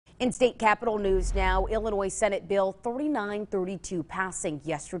In state capitol news now, Illinois Senate Bill 3932 passing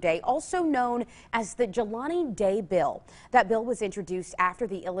yesterday, also known as the Jelani Day Bill. That bill was introduced after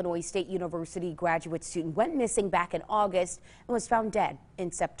the Illinois State University graduate student went missing back in August and was found dead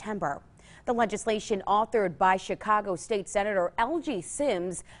in September. The legislation, authored by Chicago State Senator L.G.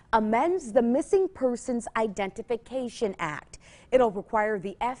 Sims, amends the Missing Persons Identification Act. It'll require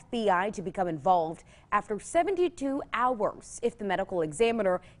the FBI to become involved after 72 hours if the medical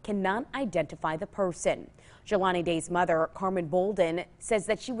examiner cannot identify the person. Jelani Day's mother, Carmen Bolden, says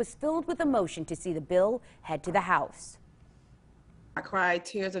that she was filled with emotion to see the bill head to the House. I cried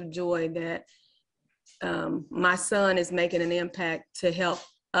tears of joy that my son is making an impact to help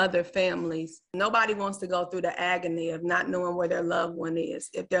other families. Nobody wants to go through the agony of not knowing where their loved one is,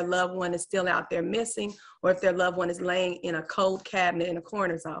 if their loved one is still out there missing, or if their loved one is laying in a cold cabinet in a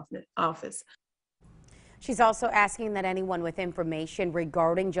coroner's office. She's also asking that anyone with information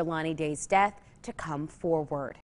regarding Jelani Day's death to come forward.